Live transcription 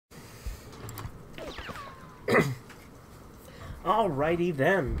Alrighty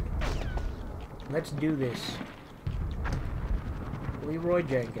then. Let's do this. Leroy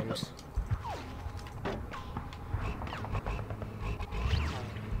Jenkins.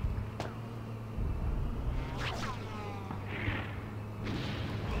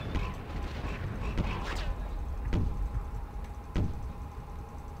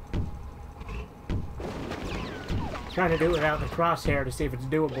 Trying to do it without the crosshair to see if it's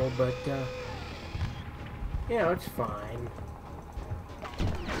doable, but, you know, it's fine.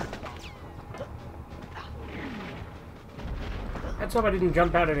 Let's hope I didn't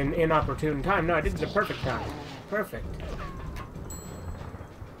jump out at an inopportune time. No, I did it at the perfect time. Perfect.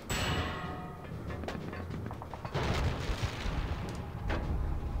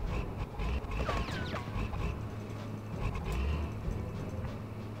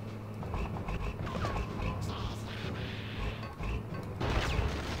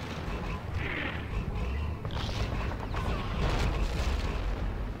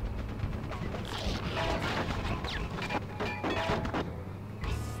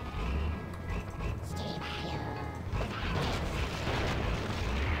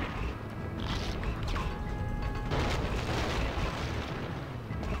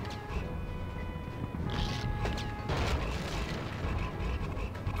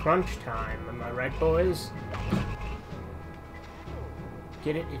 Crunch time, am I right, boys?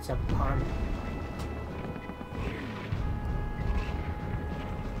 Get it? It's a pun.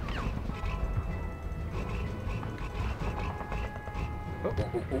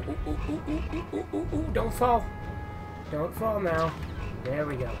 Don't fall. Don't fall now. There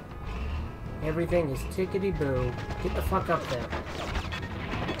we go. Everything is tickety-boo. Get the fuck up there.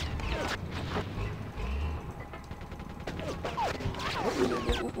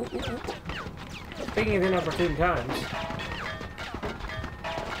 Speaking of inopportune times.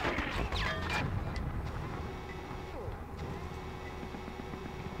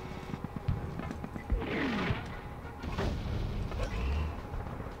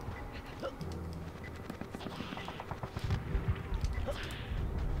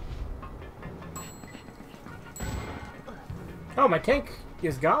 Oh, my tank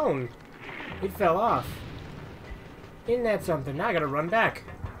is gone. It fell off. Isn't that something? Now I gotta run back.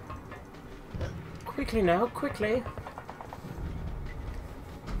 Quickly now, quickly.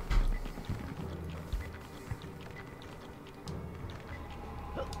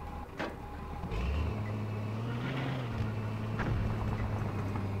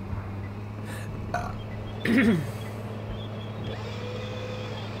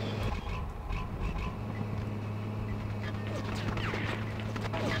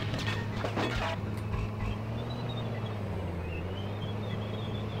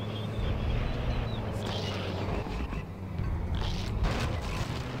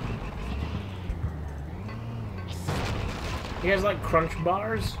 You guys like crunch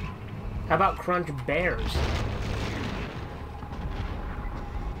bars? How about crunch bears?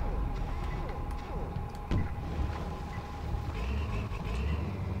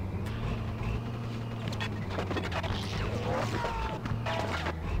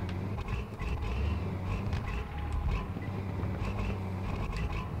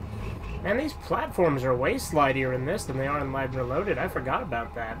 Man, these platforms are way slidier in this than they are in Live Reloaded. I forgot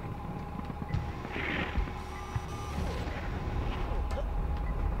about that.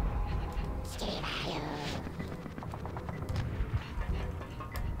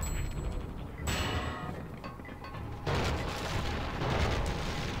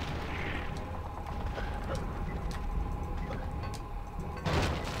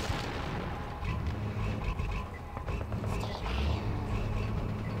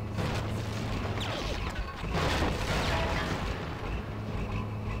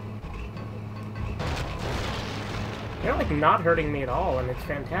 They're like not hurting me at all, and it's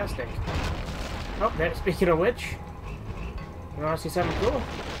fantastic. Oh, there, speaking of which, you wanna see something cool?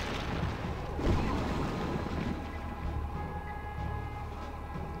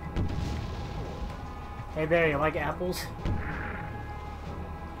 Hey there, you like apples?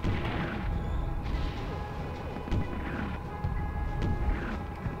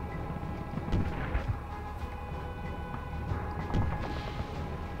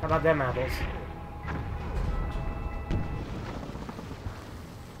 How about them apples?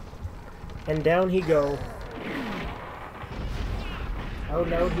 And down he go. Oh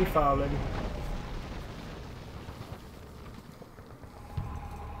no, he fallen.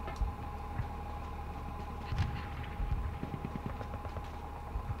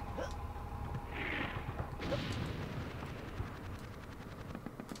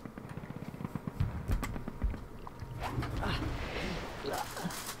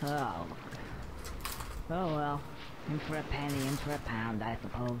 Oh well. In for a penny, in for a pound, I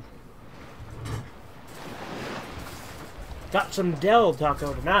suppose. Got some Del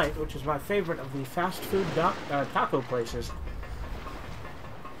Taco tonight, which is my favorite of the fast food taco places.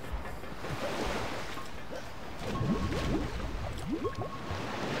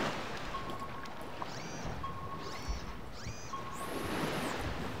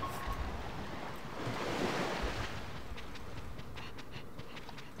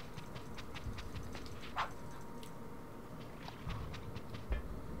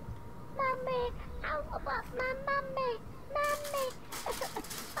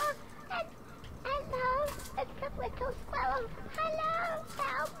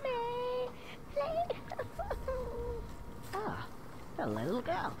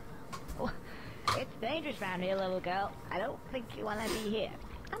 Around here, little girl. I don't think you want to be here.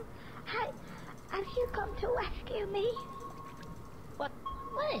 Have you come to rescue me? What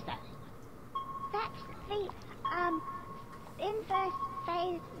is that? That's the, inverse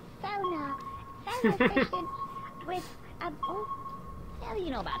phase sonar. Sonar station with, oh. How do you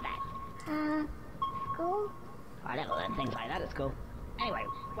know about that? School? I never learned things like that at school. Anyway,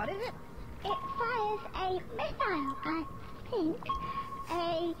 what is it? It fires a missile, I think.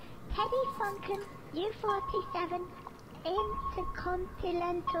 A Teddy Funkin U-47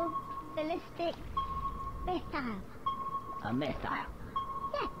 intercontinental ballistic missile. A missile?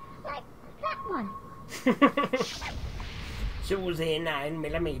 Yeah, like that one. Susie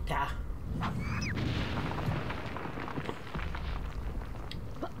 9mm.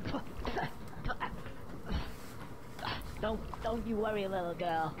 Don't you worry, little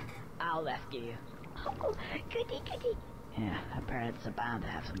girl. I'll rescue you. Oh, goody, goody. Yeah, her parents are bound to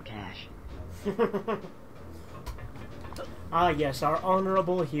have some cash. Ah, yes, our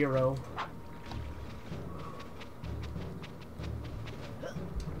honorable hero.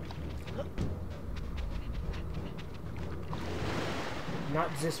 Not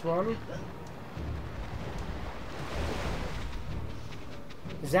this one.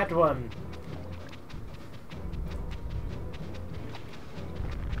 That one.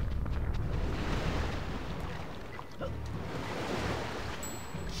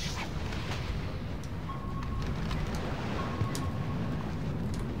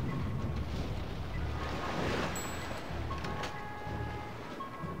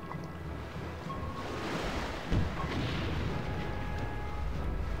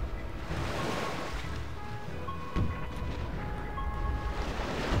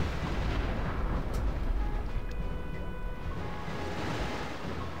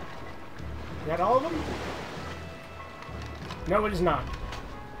 Is that all of them? No, it is not.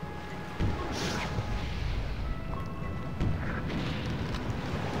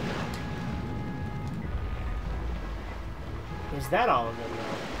 Is that all of them,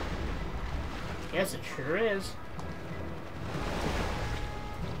 though? Yes, it sure is.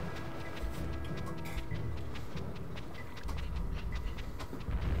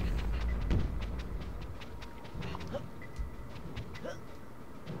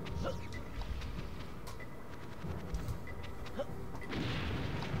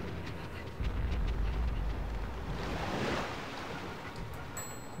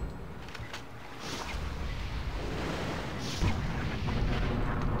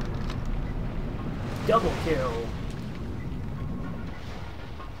 Double kill.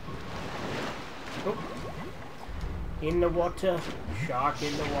 Oh. In the water. Shark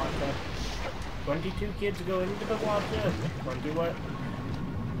in the water. 22 kids go into the water.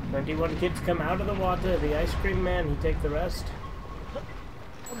 21 kids come out of the water. The ice cream man, he take the rest.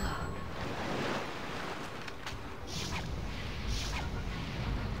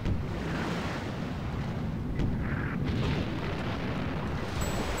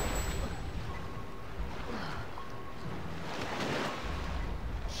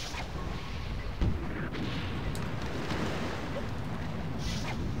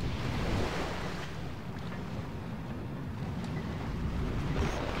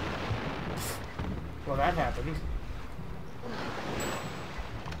 Well, that happened.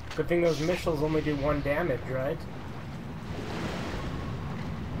 Good thing those missiles only do 1 damage, right?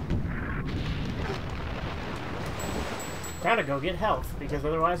 Gotta go get health, because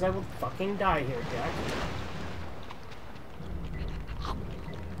otherwise I will fucking die here, Jack.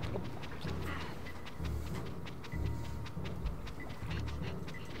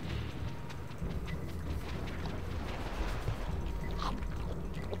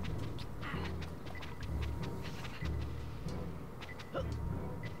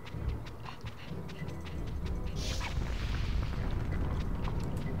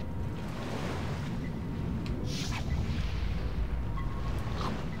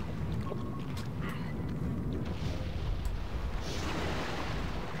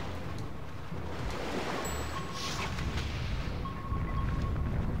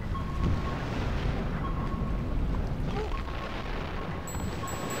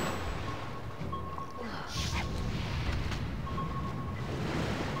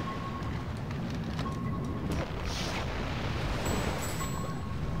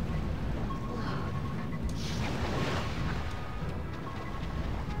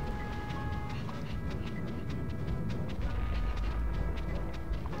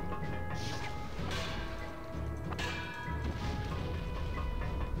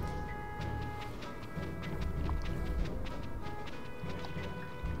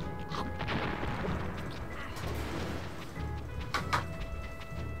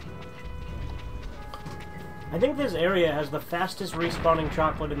 I think this area has the fastest respawning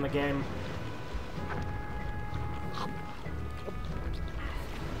chocolate in the game.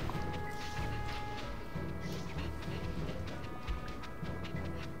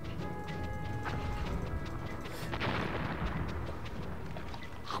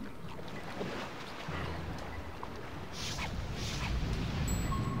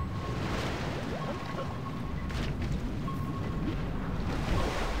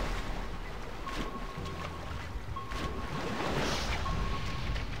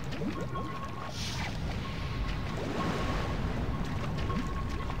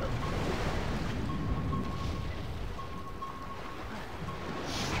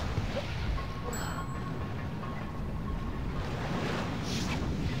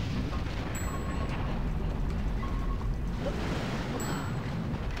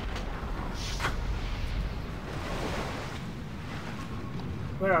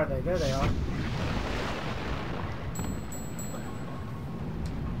 Where are they? There they are.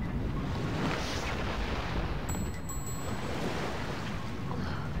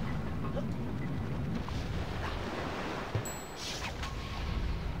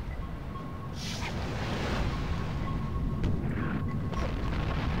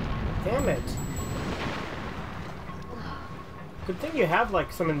 Damn it. Good thing you have,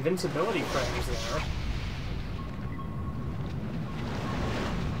 like, some invincibility frames there.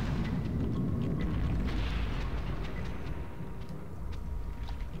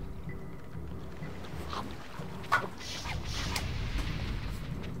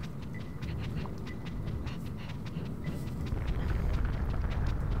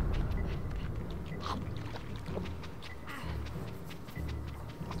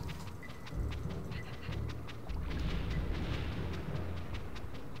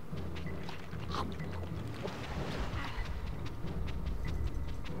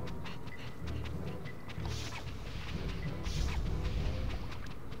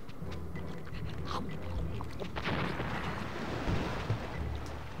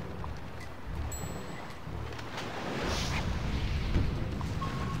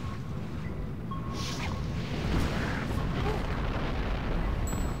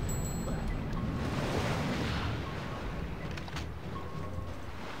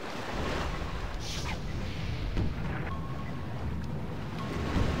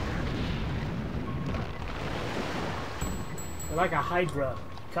 They're like a hydra.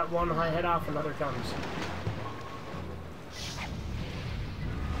 Cut one head off, another comes.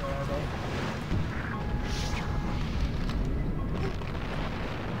 Where are they?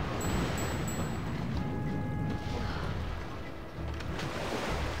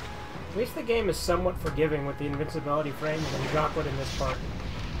 At least the game is somewhat forgiving with the invincibility frames and chocolate in this part.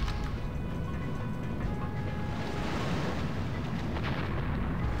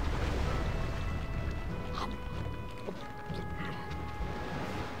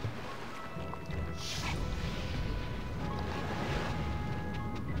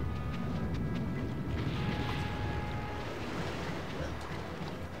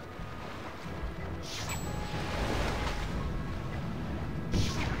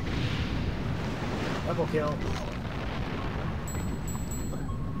 Double kill.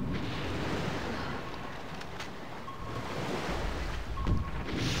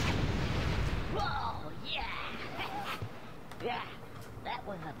 Whoa, yeah! Yeah, that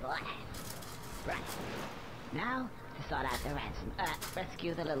was a blast. Right. Now, to sort out the ransom.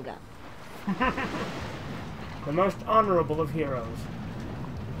 Rescue the little girl. The most honorable of heroes.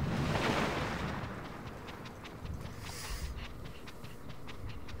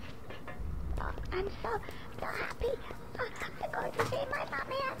 I'm so happy. I'm going to see my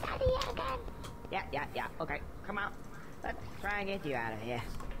mommy and daddy again. Yeah. Okay, come on. Let's try and get you out of here.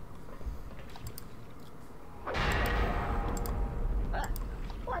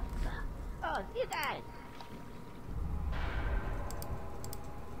 What the? Oh, you guys.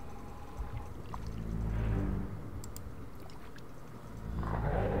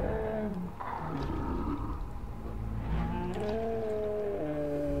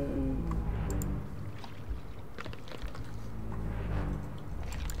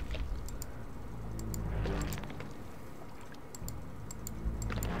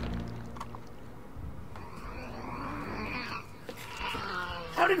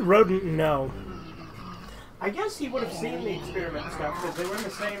 How did Rodent know? I guess he would have seen the experiment stuff because they were in the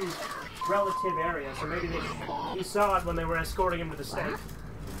same relative area, so maybe he saw it when they were escorting him to the stake.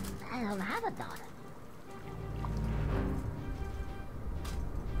 I don't have a daughter.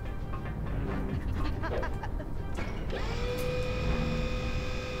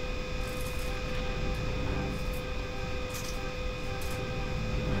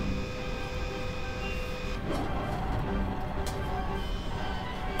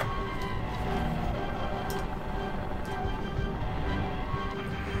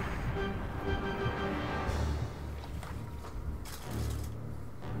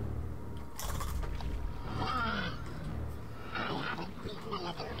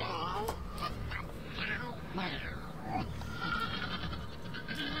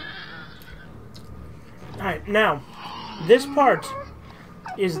 Alright, now, this part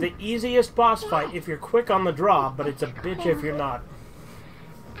is the easiest boss fight if you're quick on the draw, but it's a bitch if you're not.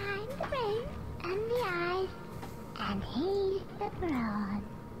 I'm the brain and the eyes, and he's the brawn.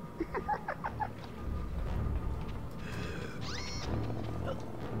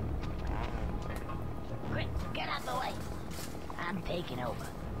 Quick, get out the way. I'm taking over.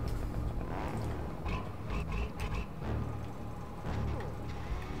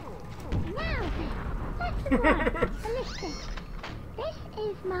 Now then, lesson 1, ballistics. This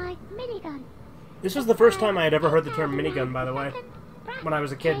is my minigun. This was the first time I had ever heard the term minigun, by the way. When I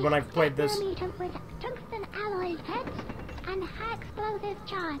was a kid, when I played this. With tungsten alloy heads and high explosive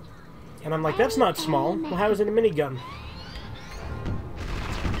charge. And I'm like, that's not small. Well, how is it a minigun?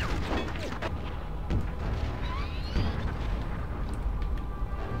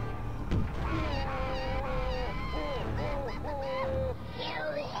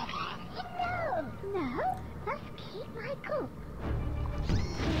 No, let's keep my cool.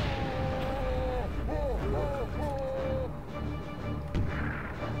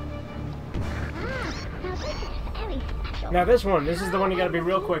 Now this is the one you gotta be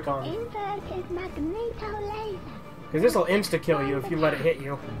real quick on. Inverted magneto laser. Because this'll insta-kill you if you let it hit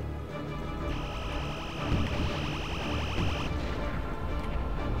you.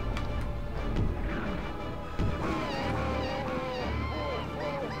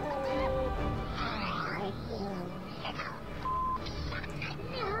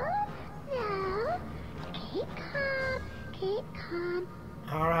 No. Keep calm.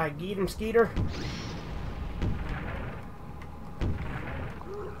 Alright, get him, Skeeter.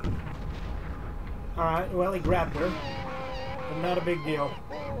 Alright, well, he grabbed her. But not a big deal.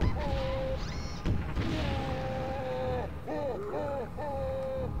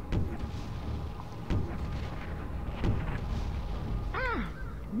 Ah,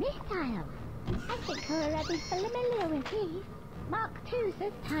 missiles. I think we're already familiar with these. Mark II's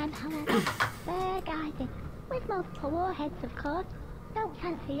this time, however. They're guided. With multiple warheads, of course. Don't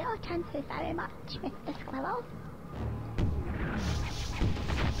fancy your chances very much, Mr. Squirrel.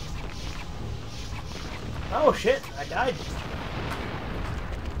 Oh shit, I died.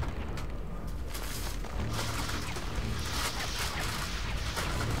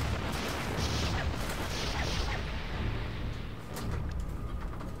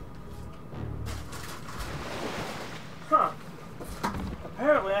 Huh.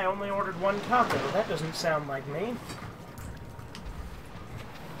 Apparently I only ordered one taco. That doesn't sound like me.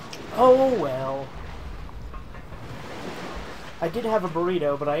 Oh well. I did have a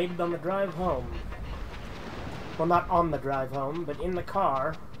burrito, but I ate it on the drive home. Well, not on the drive home, but in the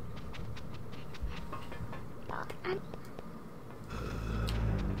car.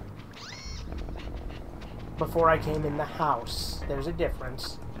 Before I came in the house. There's a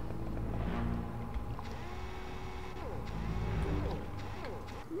difference.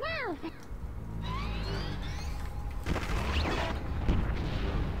 Now then.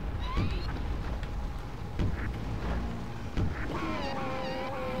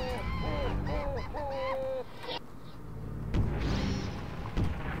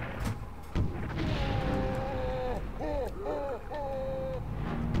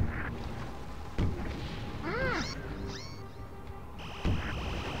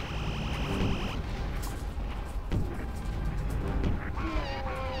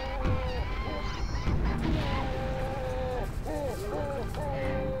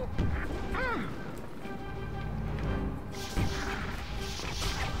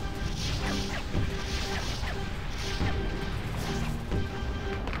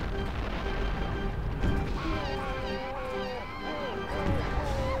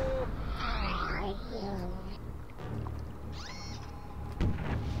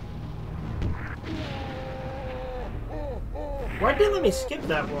 Why did they let me skip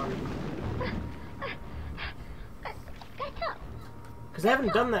that one? Get up. Because I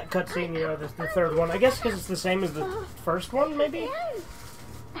haven't done that cutscene, you know, the third one. I guess because it's the same as the first one, maybe? Yes.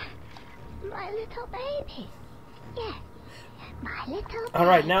 My little baby. Yes. My little baby.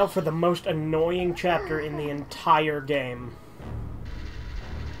 Alright, now for the most annoying chapter in the entire game.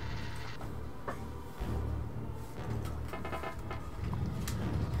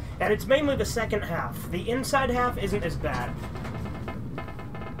 And it's mainly the second half. The inside half isn't as bad.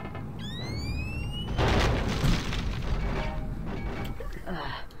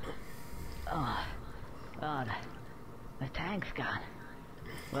 Oh, the tank's gone.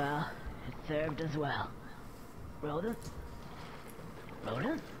 Well, it served as well. Rodent?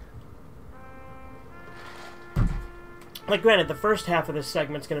 Rodent? Like, granted, the first half of this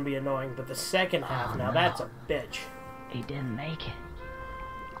segment's gonna be annoying, but the second half, now no. that's a bitch. He didn't make it.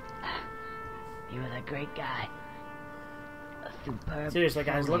 You was a great guy. A superb... Seriously,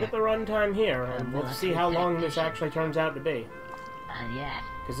 guys, look at the runtime here, and we'll see how long this actually turns out to be. And yes,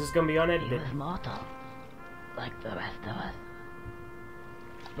 Because this is going to be he unedited. was mortal, like the rest of us.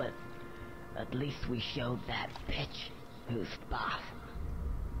 But at least we showed that bitch who's boss.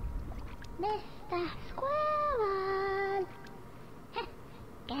 Mr. Squirrel!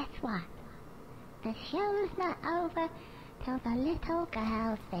 Guess what? The show's not over till the little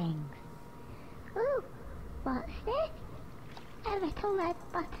girl sings. Ooh, what's this? A little red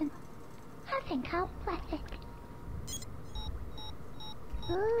button. I think I'll press it.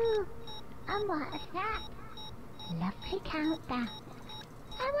 Ooh, and what's that? Lovely countdown.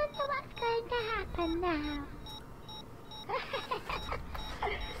 I wonder what's going to happen now.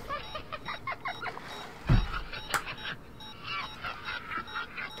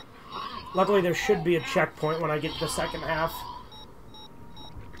 Luckily, there should be a checkpoint when I get to the second half.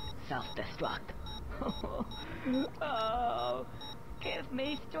 Self-destruct. Oh, give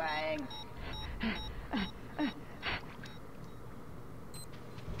me strength.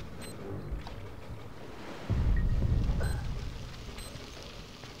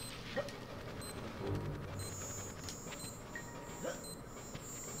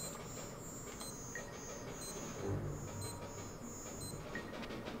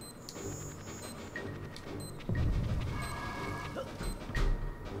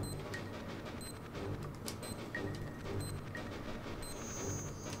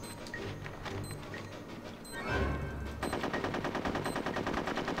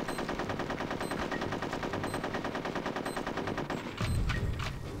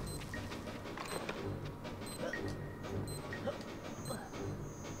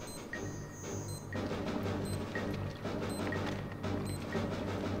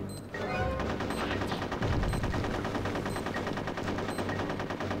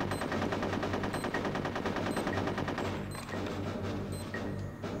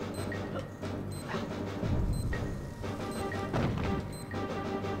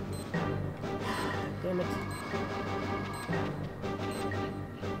 Damn it.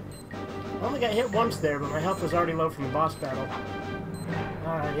 I only got hit once there, but my health was already low from the boss battle.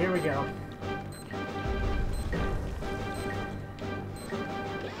 Alright, here we go.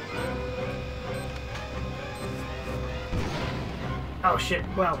 Oh shit,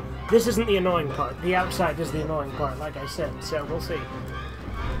 well, this isn't the annoying part. The outside is the annoying part, like I said, so we'll see.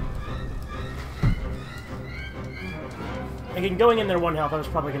 Again, going in there one health, I was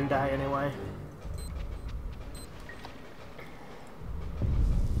probably gonna die anyway.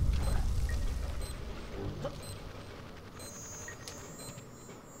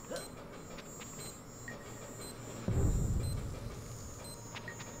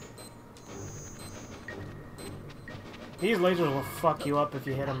 These lasers will fuck you up if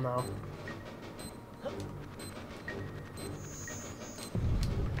you hit them, though.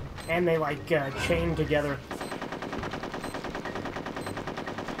 And they, like, chain together.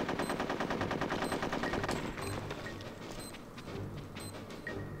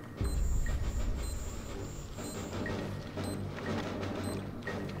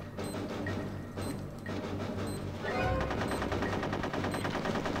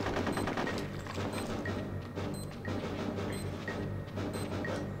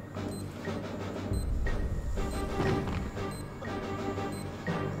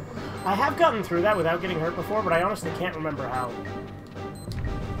 I have gotten through that without getting hurt before, but I honestly can't remember how.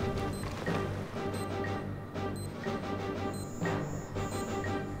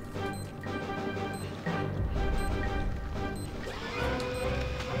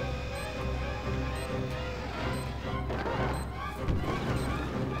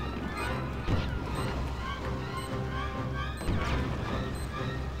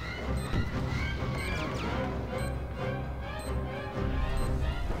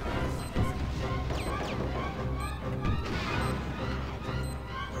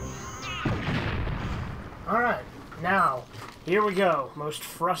 Alright, now, here we go. Most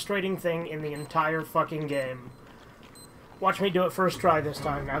frustrating thing in the entire fucking game. Watch me do it first try this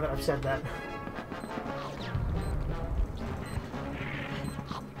time, now that I've said that.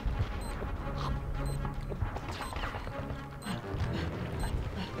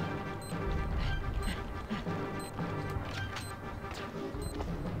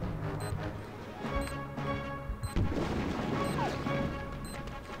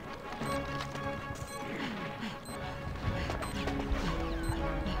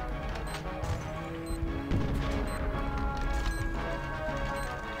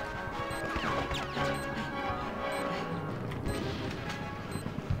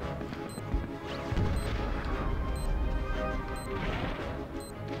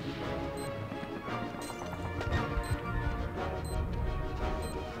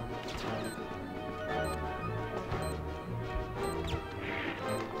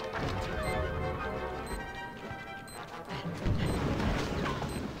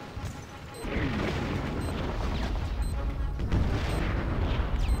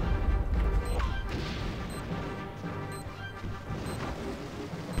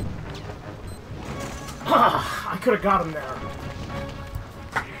 could have got him there.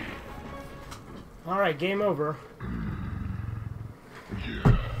 Alright, game over. Yes.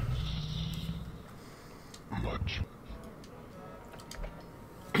 Much.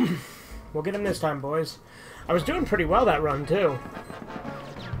 We'll get him this time, boys. I was doing pretty well that run, too.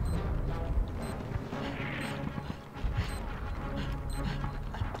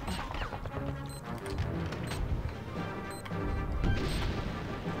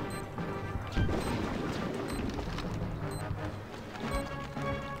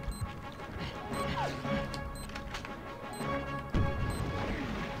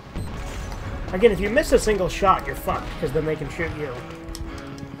 Again, if you miss a single shot, you're fucked, because then they can shoot you.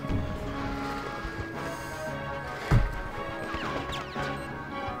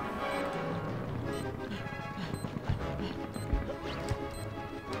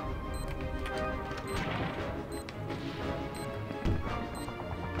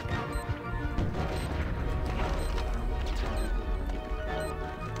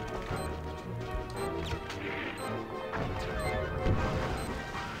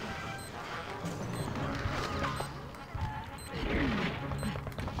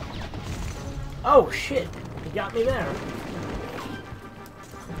 Oh, shit. He got me there.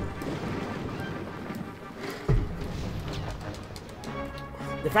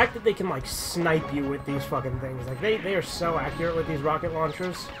 The fact that they can, like, snipe you with these fucking things. Like, they are so accurate with these rocket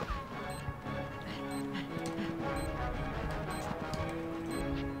launchers.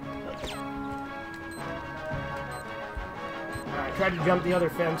 Alright, tried to jump the other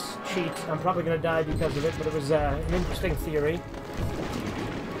fence. Cheat. I'm probably gonna die because of it, but it was an interesting theory.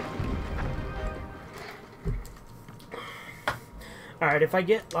 Alright, if I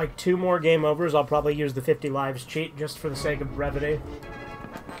get, like, 2 more game overs, I'll probably use the 50 lives cheat, just for the sake of brevity.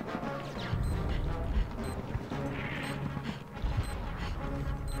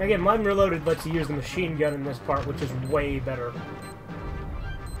 Again, Mine Reloaded lets you use the machine gun in this part, which is way better.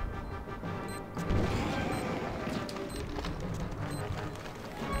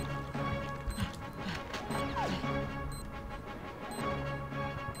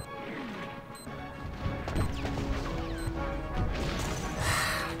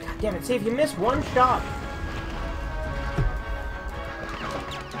 Damn it, see if you miss one shot.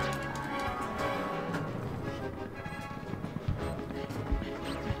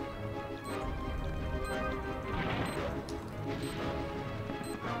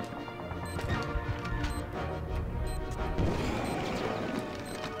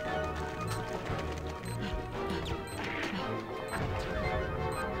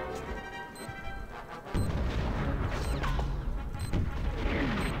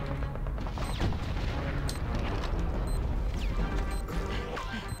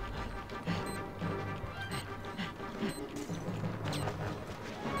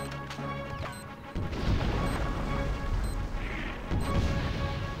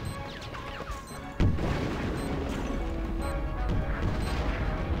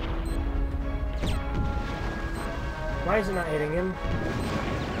 Why is it not hitting him?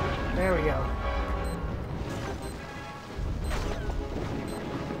 There we go.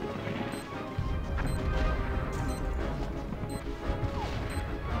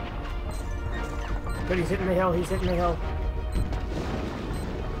 But he's hitting the hill, he's hitting the hill.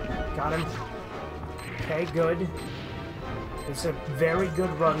 Got him. Okay, good. It's a very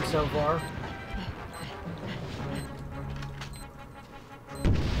good run so far.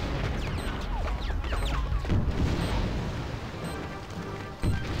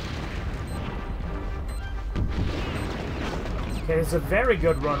 Okay, it's a very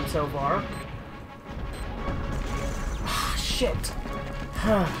good run so far. Ah, shit.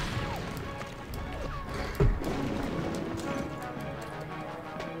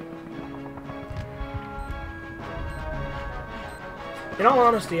 In all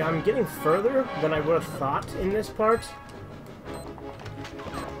honesty, I'm getting further than I would have thought in this part.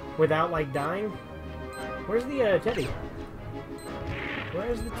 Without, like, dying. Where's the, teddy?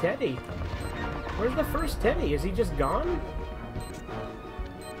 Where's the teddy? Where's the first teddy? Is he just gone?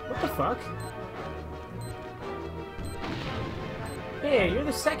 What the fuck? Hey, you're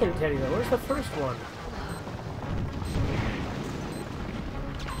the second teddy, though. Where's the first one?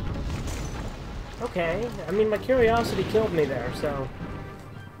 Okay. I mean, my curiosity killed me there, so...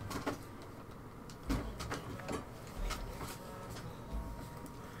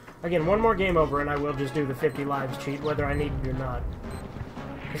 Again, one more game over, and I will just do the 50 lives cheat, whether I need it or not.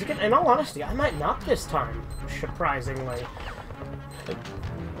 Because again, in all honesty, I might not this time, surprisingly.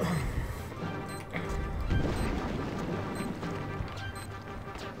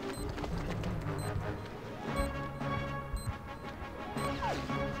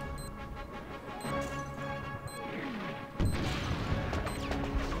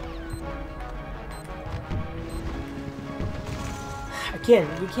 Again,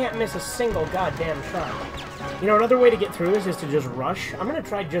 you can't miss a single goddamn shot. You know, another way to get through this is to just rush. I'm gonna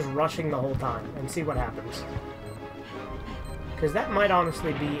try just rushing the whole time and see what happens. Because that might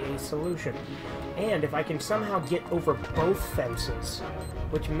honestly be a solution. And if I can somehow get over both fences,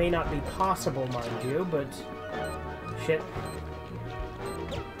 which may not be possible, mind you, but... Shit.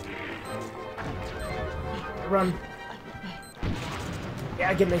 Run.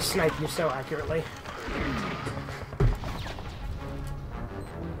 Yeah, again, they snipe you so accurately.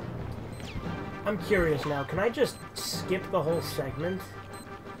 I'm curious now, can I just skip the whole segment?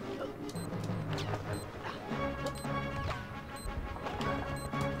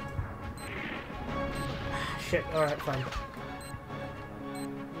 Shit, alright, fine.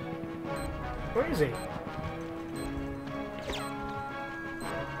 Where is he?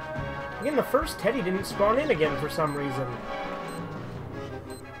 Again, the first Teddy didn't spawn in again for some reason.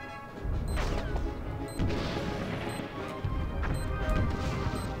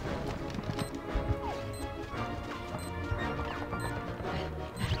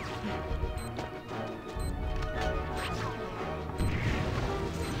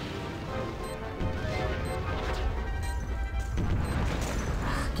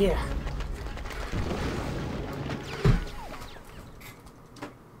 Yeah.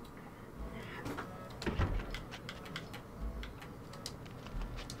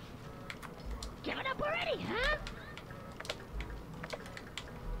 Giving up already, huh?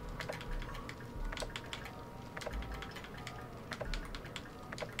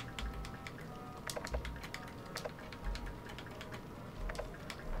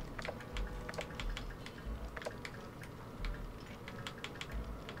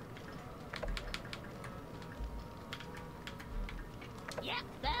 Yep,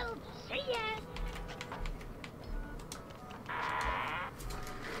 they'll see ya.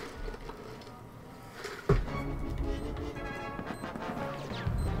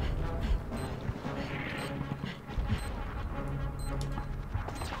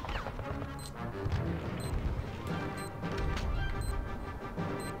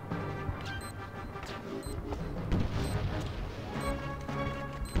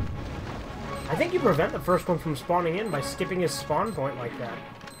 I think you prevent the first one from spawning in by skipping his spawn point like that.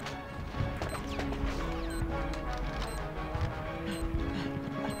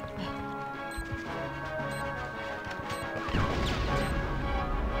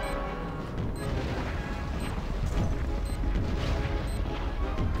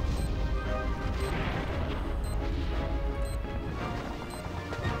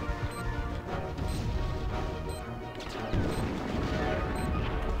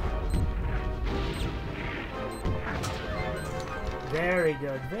 Very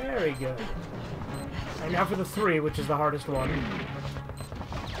good, very good. And now for the 3, which is the hardest one.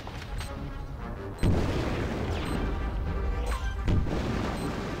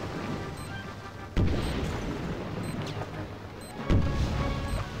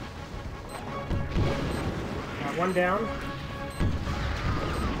 Got one down.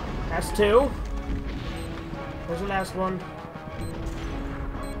 That's 2. Where's the last one?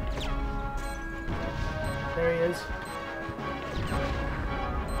 There he is.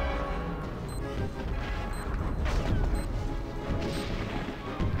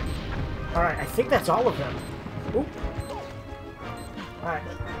 Alright, I think that's all of them. Oop. Alright.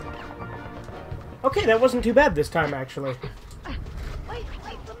 Okay, that wasn't too bad this time, actually. Wait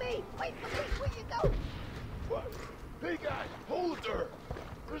for me! Wait for me! Where you go? What? Hey guys, hold her!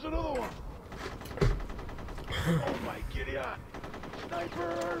 There's another one! Oh my Gideon!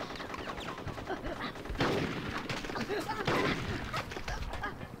 Snipers!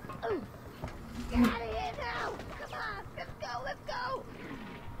 Get out of here now! Come on, let's go, let's go!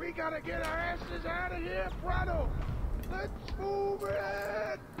 We gotta get our asses out of here, Prado! Let's move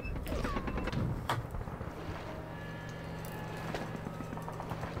it!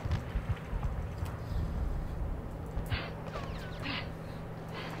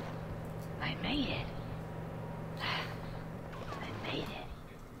 I made it. I made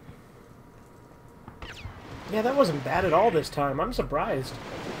it. Yeah, that wasn't bad at all this time. I'm surprised.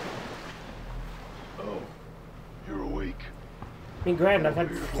 Oh, you're awake. I mean, granted, I've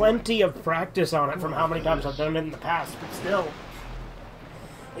had plenty of practice on it from how many times I've done it in the past, but still.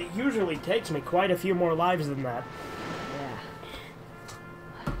 It usually takes me quite a few more lives than that.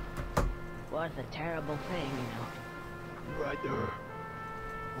 Yeah. Was a terrible thing, you know. You're right there.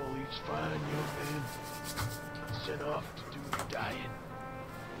 All these fine young men sent off to do the dying.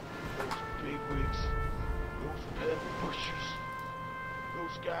 Those bigwigs, those pen pushers,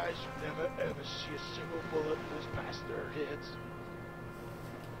 those guys who never ever see a single bullet whiz past their heads.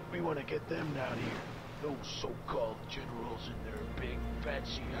 We want to get them down here. Those so-called generals in their big,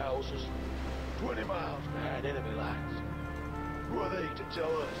 fancy houses, 20 miles behind enemy lines. Who are they to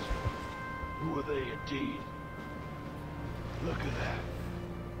tell us? Who are they indeed? Look at that.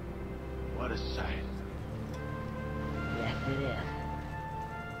 What a sight. Yes, it is.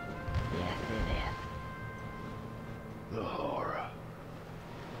 Yes, it is. The horror.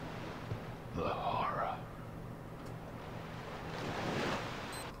 The horror.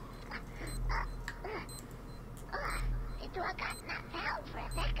 It got knocked out for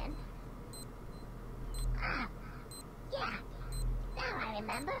a second. Yeah. Now I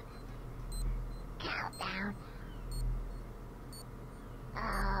remember. Countdown.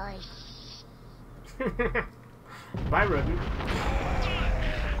 Oh, Bye, rodent.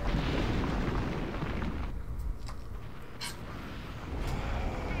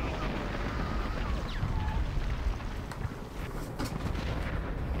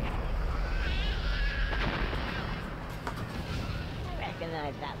 I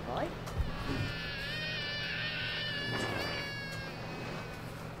recognize that voice.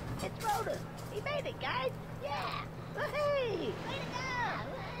 It's Rhoda. He made it, guys. Yeah. Hey! Way to go!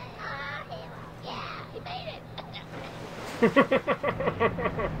 Ah, yeah, he made it.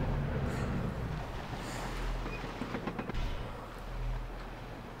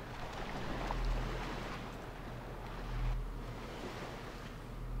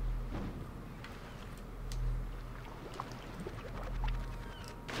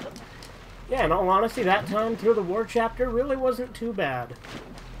 Yeah, in all honesty, that time through the war chapter really wasn't too bad.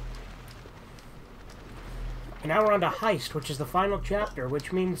 And now we're on to Heist, which is the final chapter,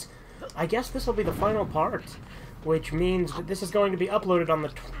 which means I guess this will be the final part, which means that this is going to be uploaded on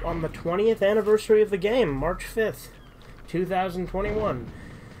the 20th anniversary of the game, March 5th, 2021.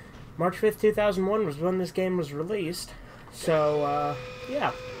 March 5th, 2001 was when this game was released. So,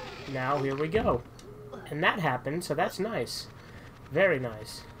 yeah. Now here we go. And that happened, so that's nice. Very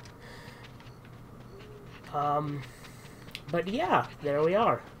nice. But yeah, there we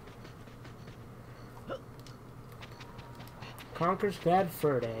are. Conker's Bad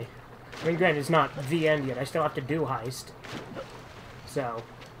Fur Day. I mean, granted, it's not the end yet. I still have to do Heist. So,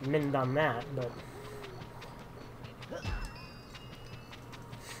 minned on that, but...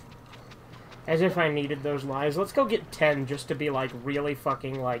 As if I needed those lives. Let's go get 10 just to be, like, really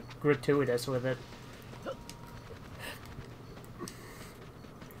fucking, like, gratuitous with it.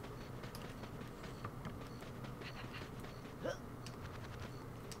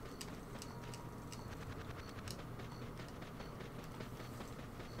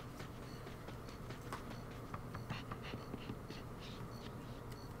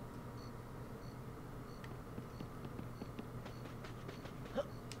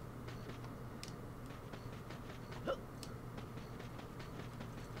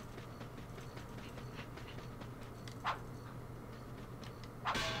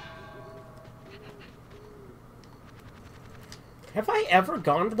 Have I ever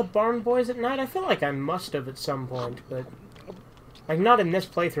gone to the Barn Boys at night? I feel like I must have at some point, but... Like, not in this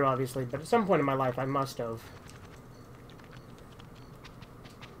playthrough, obviously, but at some point in my life I must have.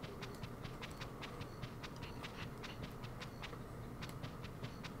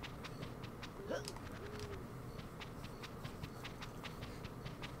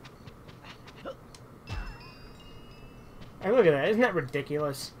 Hey, look at that. Isn't that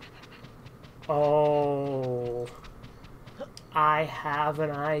ridiculous? Oh... I have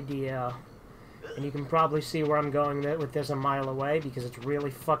an idea. And you can probably see where I'm going with this a mile away, because it's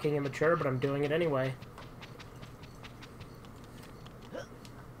really fucking immature, but I'm doing it anyway.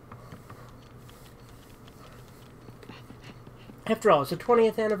 After all, it's the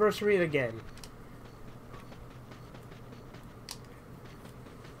 20th anniversary of the game.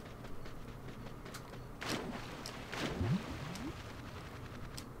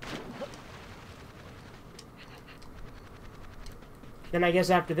 Then I guess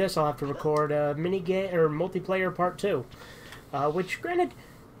after this I'll have to record a mini-game, or multiplayer part 2. Which, granted,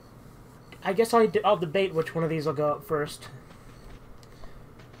 I guess I'll debate which one of these will go up first.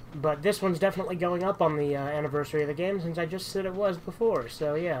 But this one's definitely going up on the anniversary of the game, since I just said it was before,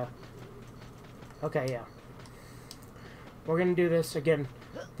 so yeah. Okay, yeah. We're gonna do this again.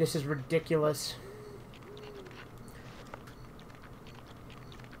 This is ridiculous.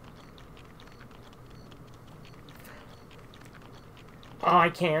 Oh,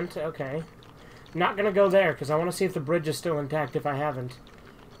 I can't? Okay. Not gonna go there, because I want to see if the bridge is still intact if I haven't.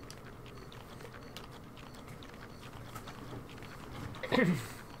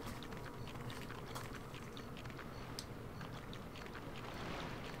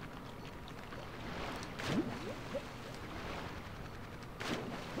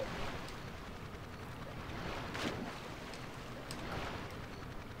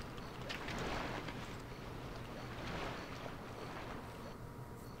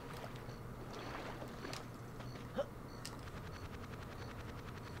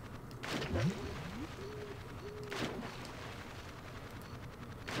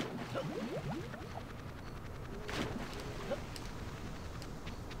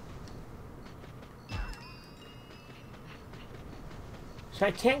 So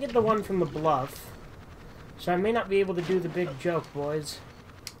I can't get the one from the bluff. So I may not be able to do the big joke, boys.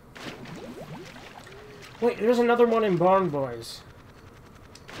 Wait, there's another one in Barn Boys.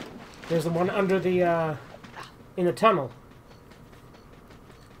 There's the one under the, in the tunnel.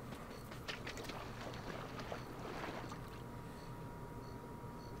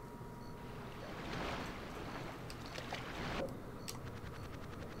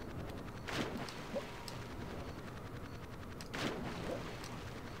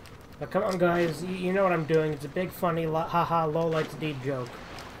 Now, come on, guys. You know what I'm doing. It's a big, funny, haha, low likes deed joke.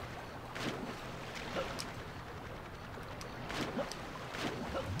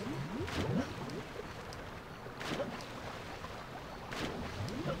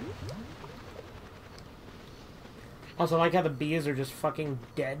 Also, I like how the bees are just fucking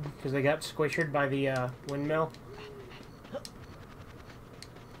dead because they got squished by the windmill.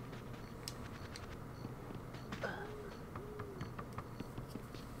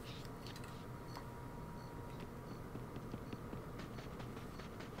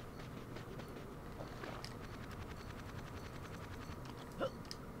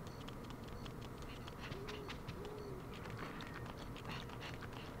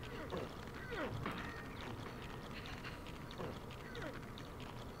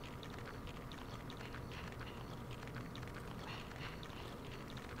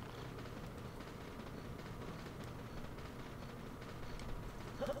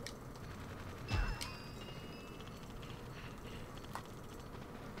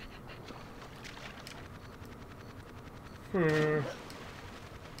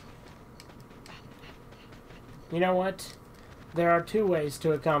 You know what? There are two ways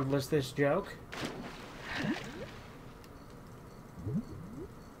to accomplish this joke.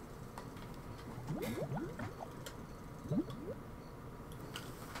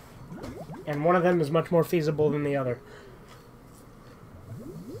 And one of them is much more feasible than the other.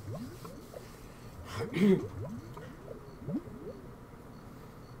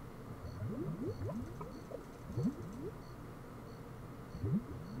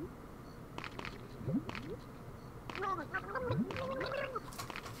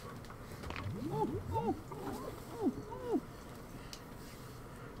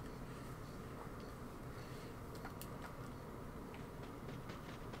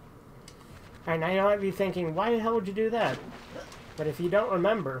 And I might be thinking, why the hell would you do that? But if you don't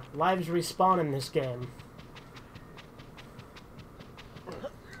remember, lives respawn in this game.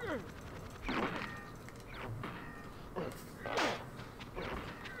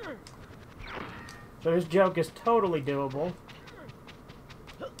 So this joke is totally doable.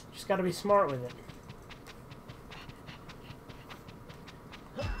 Just gotta be smart with it.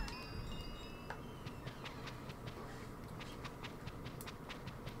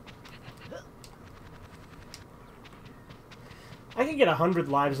 I could get 100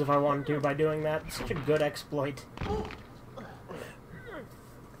 lives if I wanted to by doing that. It's such a good exploit. I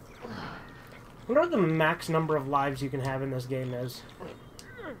wonder what the max number of lives you can have in this game is.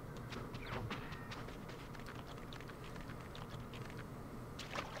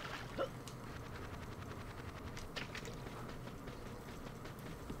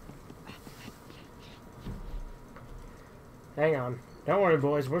 Hang on. Don't worry,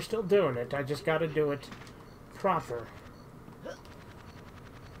 boys. We're still doing it. I just gotta do it proper.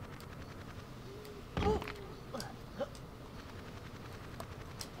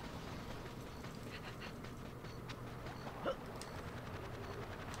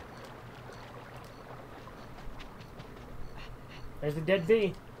 There's the dead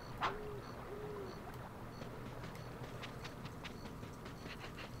bee.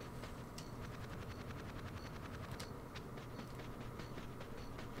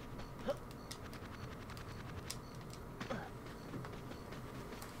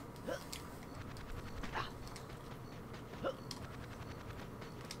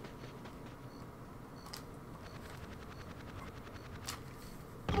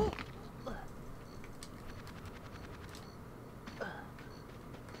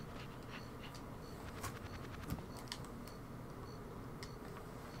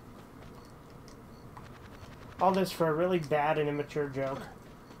 All this for a really bad and immature joke.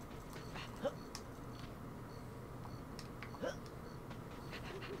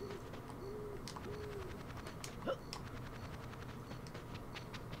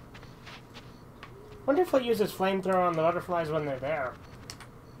 Wonder if he'll use his flamethrower on the butterflies when they're there.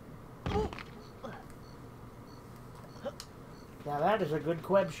 Now that is a good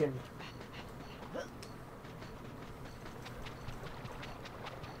question.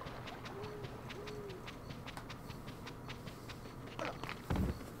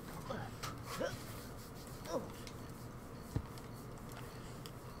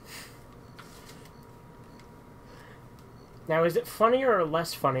 Now, is it funnier or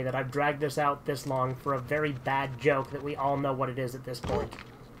less funny that I've dragged this out this long for a very bad joke that we all know what it is at this point?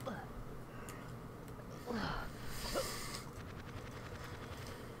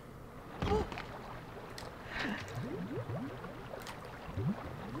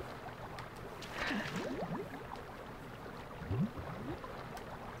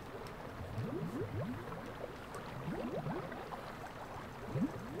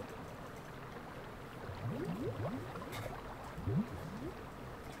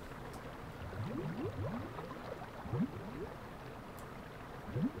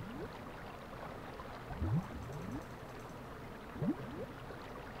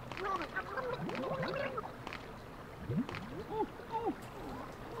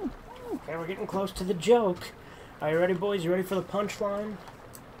 Okay, we're getting close to the joke. Are you ready, boys? You ready for the punchline?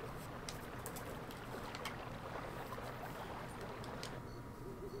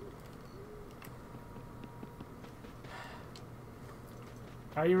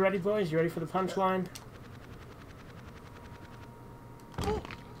 Are you ready, boys? You ready for the punchline?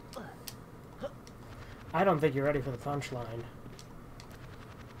 I don't think you're ready for the punchline.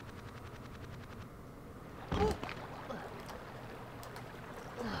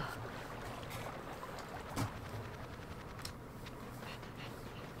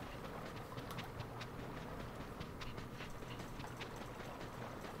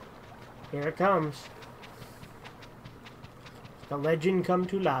 Here it comes. The legend come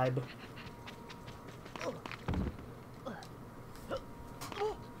to life.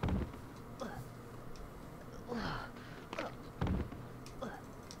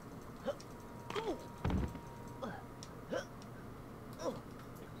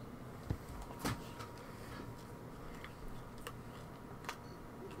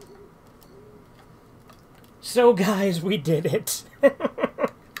 So guys, we did it.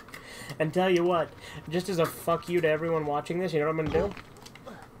 And tell you what, just as a fuck you to everyone watching this, you know what I'm going to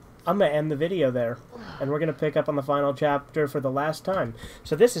do? I'm going to end the video there. And we're going to pick up on the final chapter for the last time.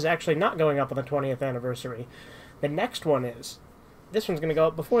 So this is actually not going up on the 20th anniversary. The next one is. This one's going to go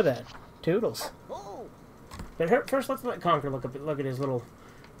up before that. Toodles. But first, let's let Conker look at his little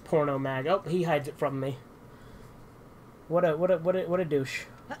porno mag. Oh, he hides it from me. What a douche.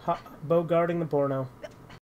 Bogarting the porno.